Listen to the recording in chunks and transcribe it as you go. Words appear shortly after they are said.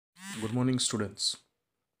Good morning, students.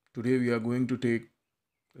 Today we are going to take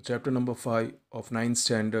the chapter number 5 of 9th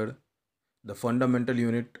standard, the fundamental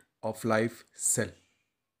unit of life, cell.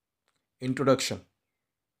 Introduction.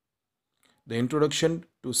 The introduction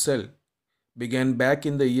to cell began back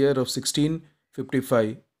in the year of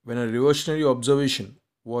 1655 when a revolutionary observation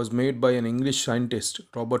was made by an English scientist,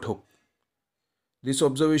 Robert Hooke. This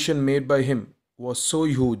observation made by him was so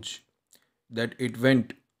huge that it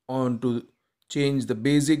went on to change the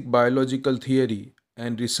basic biological theory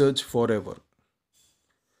and research forever.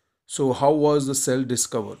 So, how was the cell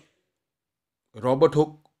discovered? Robert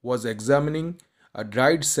Hooke was examining a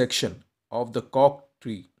dried section of the cork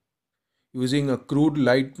tree using a crude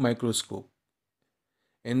light microscope.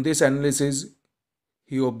 In this analysis,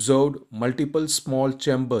 he observed multiple small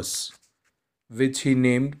chambers, which he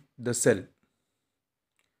named the cell.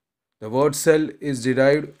 The word cell is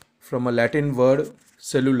derived from a Latin word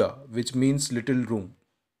cellula, which means little room.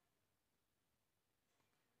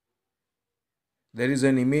 There is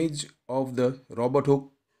an image of the Robert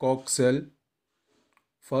Hooke cork cell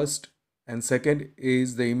first, and second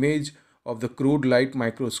is the image of the crude light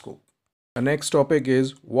microscope. The next topic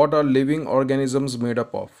is what are living organisms made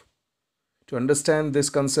up of? To understand this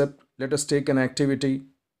concept, let us take an activity.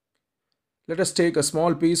 Let us take a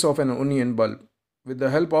small piece of an onion bulb. With the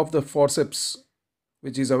help of the forceps,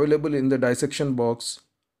 which is available in the dissection box,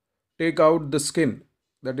 take out the skin,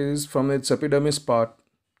 that is from its epidermis part,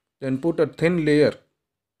 then put a thin layer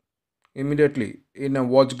immediately in a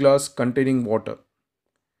watch glass containing water,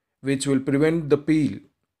 which will prevent the peel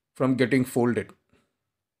from getting folded.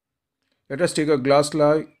 Let us take a glass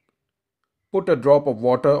slide, put a drop of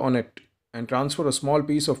water on it, and transfer a small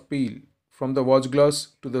piece of peel from the watch glass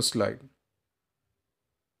to the slide.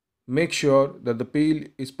 Make sure that the peel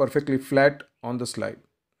is perfectly flat on the slide.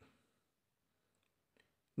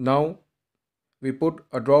 Now we put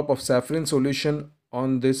a drop of saffron solution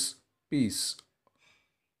on this piece,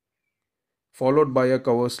 followed by a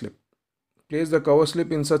cover slip. Place the cover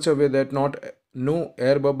slip in such a way that no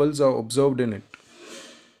air bubbles are observed in it.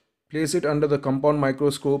 Place it under the compound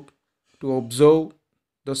microscope to observe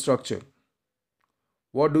the structure.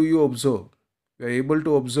 What do you observe? We are able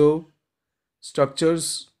to observe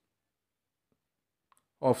structures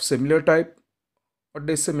of similar type or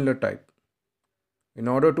dissimilar type. In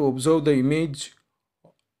order to observe the image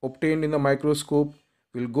obtained in the microscope,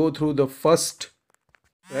 we'll go through the first.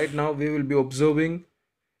 Right now we will be observing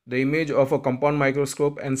the image of a compound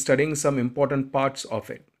microscope and studying some important parts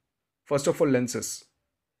of it. First of all, lenses.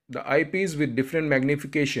 The eyepiece with different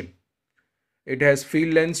magnification. It has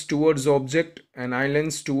field lens towards the object and eye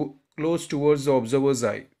lens close towards the observer's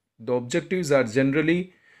eye. The objectives are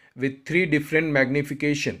generally with three different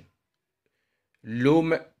magnification.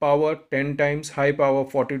 Low power 10 times, high power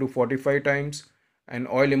 40 to 45 times, and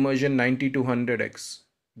oil immersion 90 to 100x.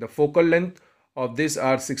 The focal length of this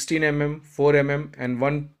are 16 mm, 4 mm and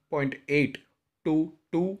 1.8 to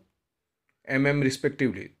 2 mm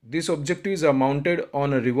respectively. These objectives are mounted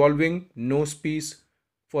on a revolving nose piece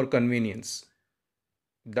for convenience.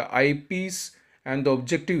 The eyepiece and the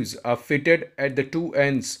objectives are fitted at the two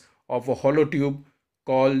ends of a hollow tube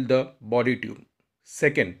called the body tube.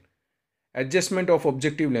 Second, adjustment of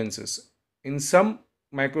objective lenses. In some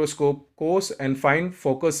microscope, coarse and fine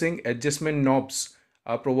focusing adjustment knobs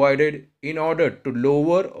are provided in order to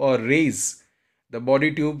lower or raise the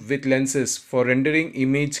body tube with lenses for rendering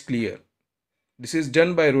image clear. This is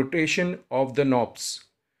done by rotation of the knobs.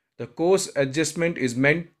 The coarse adjustment is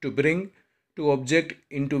meant to bring to object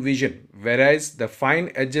into vision, whereas the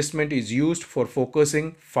fine adjustment is used for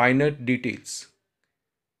focusing finer details.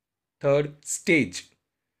 Third, stage.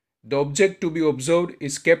 The object to be observed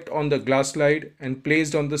is kept on the glass slide and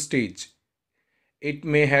placed on the stage. It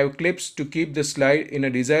may have clips to keep the slide in a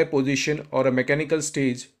desired position or a mechanical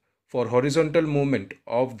stage for horizontal movement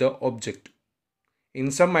of the object. In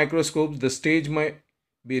some microscopes, the stage may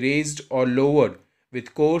be raised or lowered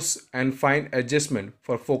with coarse and fine adjustment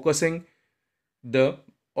for focusing the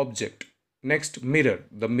object. Next, mirror.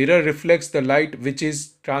 The mirror reflects the light which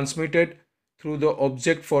is transmitted through the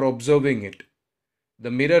object for observing it.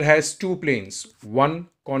 The mirror has two planes, one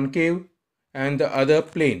concave and the other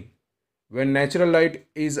plane. When natural light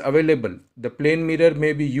is available, the plane mirror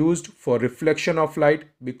may be used for reflection of light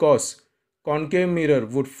because concave mirror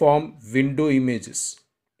would form window images.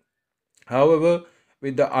 However,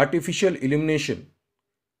 with the artificial illumination,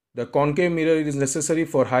 the concave mirror is necessary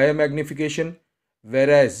for higher magnification,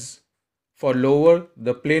 whereas for lower,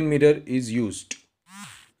 the plane mirror is used.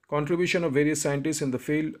 Contribution of various scientists in the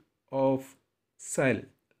field of cell.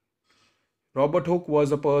 Robert Hooke was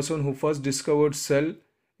the person who first discovered cell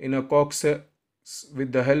in a cork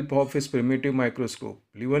with the help of his primitive microscope.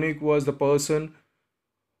 Leeuwenhoek was the person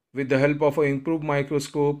with the help of an improved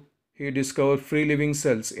microscope he discovered free living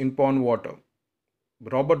cells in pond water.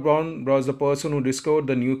 Robert Brown was the person who discovered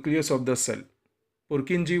the nucleus of the cell.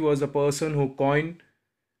 Purkinje was the person who coined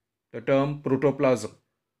the term protoplasm.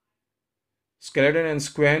 Skeleton and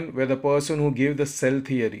Schwann were the person who gave the cell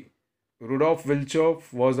theory. Rudolf Virchow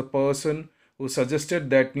was the person who suggested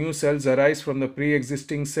that new cells arise from the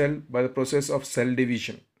pre-existing cell by the process of cell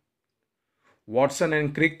division. Watson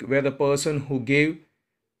and Crick were the person who gave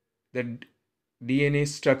the DNA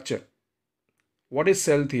structure. What is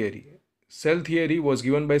cell theory? Cell theory was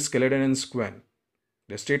given by Skeleton and Schwann.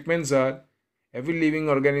 The statements are: every living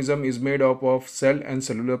organism is made up of cell and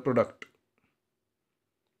cellular product.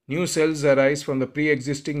 New cells arise from the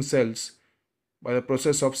pre-existing cells by the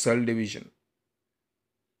process of cell division.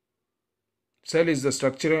 Cell is the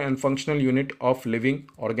structural and functional unit of living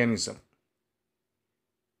organism.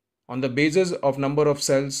 On the basis of number of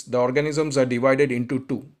cells, the organisms are divided into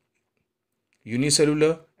two: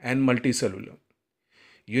 unicellular and multicellular.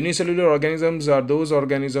 Unicellular organisms are those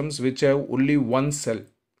organisms which have only one cell,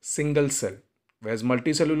 single cell, whereas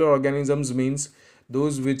multicellular organisms means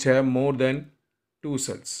those which have more than two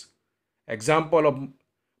cells. Example of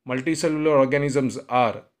multicellular organisms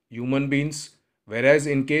are human beings, whereas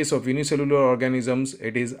in case of unicellular organisms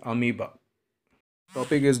it is amoeba.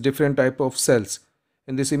 Topic is different type of cells.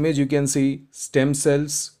 In this image you can see stem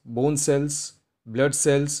cells, bone cells, blood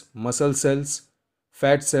cells, muscle cells,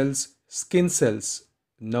 fat cells, skin cells,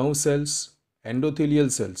 nerve cells,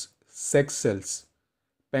 endothelial cells, sex cells,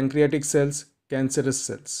 pancreatic cells, cancerous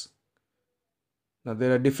cells. Now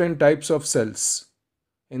there are different types of cells.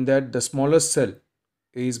 In that, the smallest cell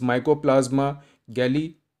is Mycoplasma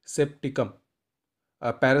gallisepticum,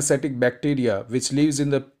 a parasitic bacteria which lives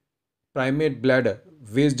in the primate bladder,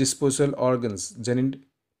 waste disposal organs,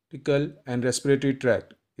 genital and respiratory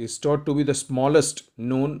tract, is thought to be the smallest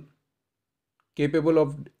known, capable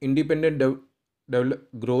of independent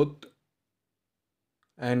growth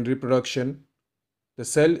and reproduction. The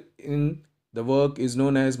cell in the work is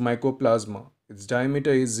known as mycoplasma. Its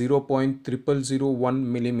diameter is 0.0001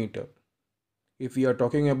 millimeter. If we are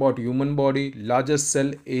talking about human body, largest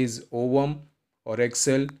cell is ovum or egg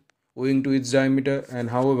cell owing to its diameter, and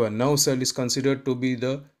however nerve cell is considered to be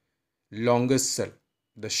the longest cell.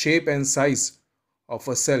 The shape and size of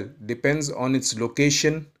a cell depends on its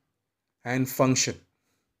location and function.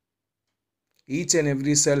 Each and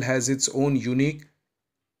every cell has its own unique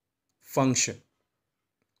function.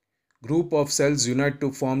 Group of cells unite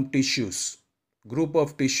to form tissues. Group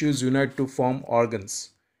of tissues unite to form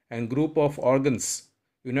organs, and group of organs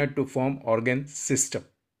unite to form organ system.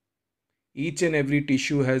 Each and every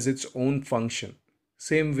tissue has its own function.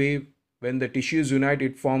 Same way, when the tissues unite,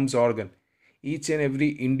 it forms organ. Each and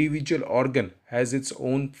every individual organ has its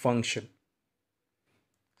own function.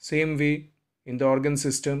 Same way, in the organ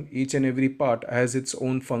system, each and every part has its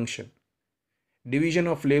own function. Division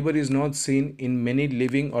of labor is not seen in many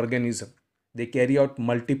living organisms. They carry out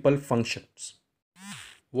multiple functions.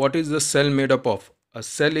 What is the cell made up of? A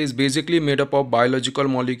cell is basically made up of biological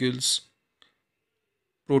molecules,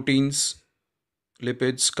 proteins,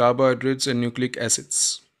 lipids, carbohydrates, and nucleic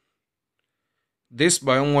acids. These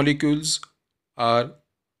biomolecules are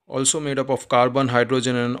also made up of carbon,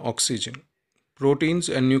 hydrogen, and oxygen. Proteins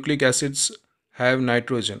and nucleic acids have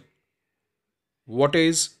nitrogen. What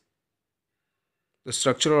is the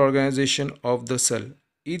structural organization of the cell?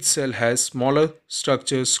 Each cell has smaller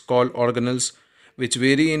structures called organelles, which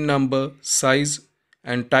vary in number, size,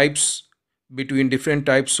 and types between different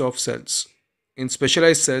types of cells. In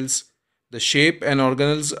specialized cells, the shape and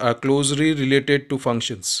organelles are closely related to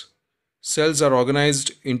functions. Cells are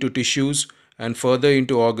organized into tissues and further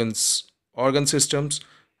into organs, organ systems,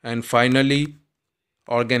 and finally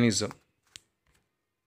organism.